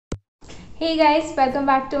Hey guys, welcome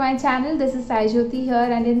back to my channel. This is Sai Jyoti here,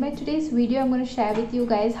 and in my today's video I'm going to share with you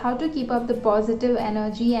guys how to keep up the positive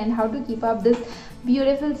energy and how to keep up this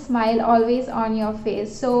beautiful smile always on your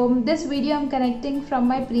face. So this video I'm connecting from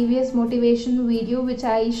my previous motivation video which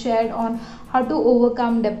I shared on how to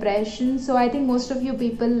overcome depression. So I think most of you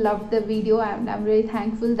people loved the video, and I'm really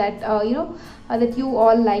thankful that that you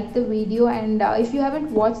all liked the video. And if you haven't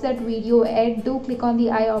watched that video yet, do click on the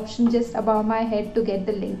I option just above my head to get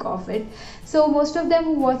the link of it. So most of them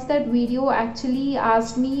who watched that video actually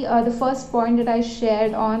asked me, the first point that I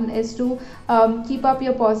shared on is to keep up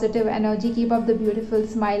your positive energy, keep up the beautiful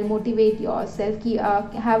smile, motivate yourself,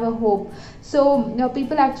 have a hope. So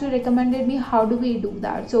people actually recommended me how do we do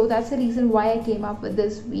that. So that's the reason why I came up with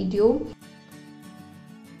this video.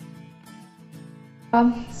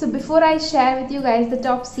 So before I share with you guys the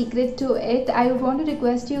top secret to it, I would want to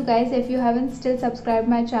request you guys, if you haven't still subscribed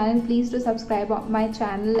my channel, please do subscribe my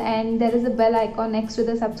channel, and there is a bell icon next to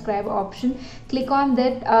the subscribe option. Click on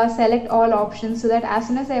that, select all options, so that as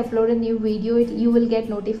soon as I upload a new video you will get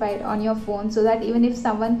notified on your phone, so that even if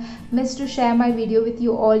someone missed to share my video with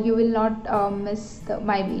you all, you will not miss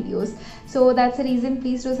my videos. So that's the reason,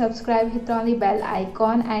 please do subscribe, hit on the bell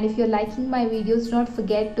icon, and if you're liking my videos, do not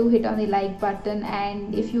forget to hit on the like button.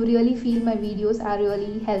 And if you really feel my videos are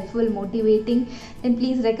really helpful, motivating, then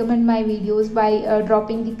please recommend my videos by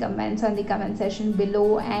dropping the comments on the comment section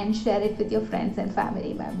below and share it with your friends and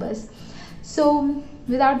family members. So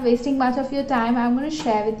without wasting much of your time, I'm going to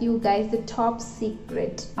share with you guys the top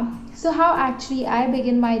secret. So how actually I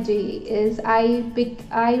begin my day is I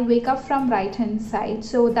wake up from right hand side.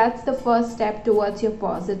 So that's the first step towards your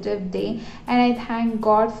positive day, and I thank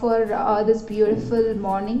God for this beautiful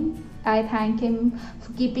morning. I thank him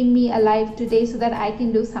for keeping me alive today so that I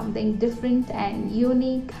can do something different and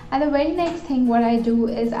unique. And the very next thing what I do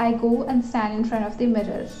is I go and stand in front of the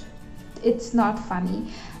mirror. It's not funny,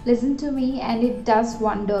 listen to me, and it does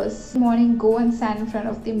wonders. Morning, go and stand in front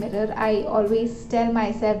of the mirror. I always tell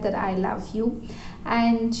myself that I love you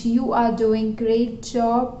and you are doing great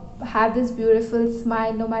job. Have this beautiful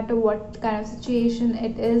smile no matter what kind of situation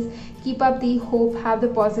it is. Keep up the hope, have the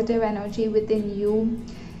positive energy within you.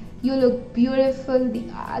 You look beautiful.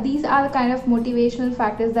 These are the kind of motivational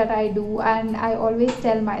factors that I do, and I always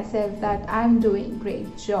tell myself that I'm doing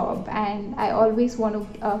great job, and I always want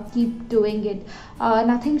to keep doing it.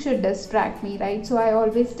 Nothing should distract me, right? So I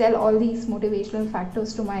always tell all these motivational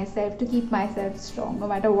factors to myself to keep myself strong no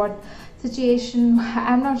matter what situation.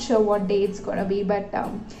 I'm not sure what day it's gonna be, but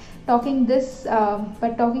talking this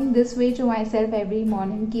way to myself every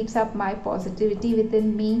morning keeps up my positivity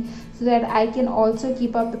within me, so that I can also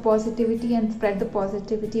keep up the positivity and spread the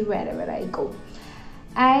positivity wherever I go.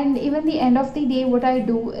 And even the end of the day, what I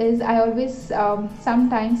do is I always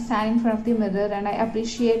sometimes stand in front of the mirror and I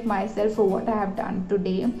appreciate myself for what I have done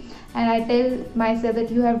today, and I tell myself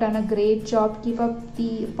that you have done a great job. Keep up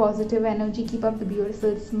the positive energy, keep up the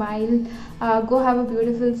beautiful smile, go have a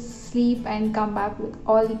beautiful sleep and come back with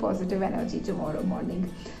all the positive energy tomorrow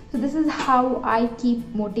morning. So this is how I keep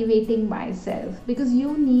motivating myself, because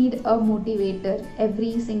you need a motivator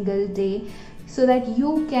every single day so that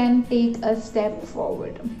you can take a step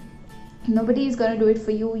forward. Nobody is going to do it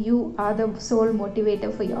for you. You are the sole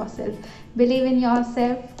motivator for yourself. Believe in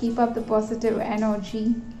yourself, keep up the positive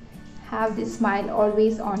energy, have this smile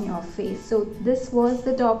always on your face. So this was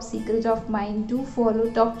the top secret of mine. Do follow,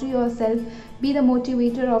 talk to yourself, be the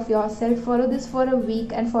motivator of yourself. Follow this for a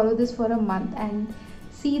week and follow this for a month and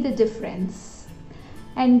see the difference.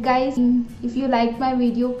 And guys, if you liked my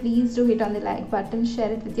video, please do hit on the like button,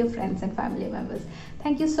 share it with your friends and family members.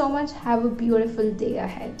 Thank you so much. Have a beautiful day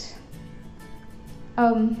ahead.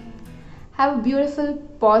 Have a beautiful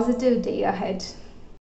positive day ahead.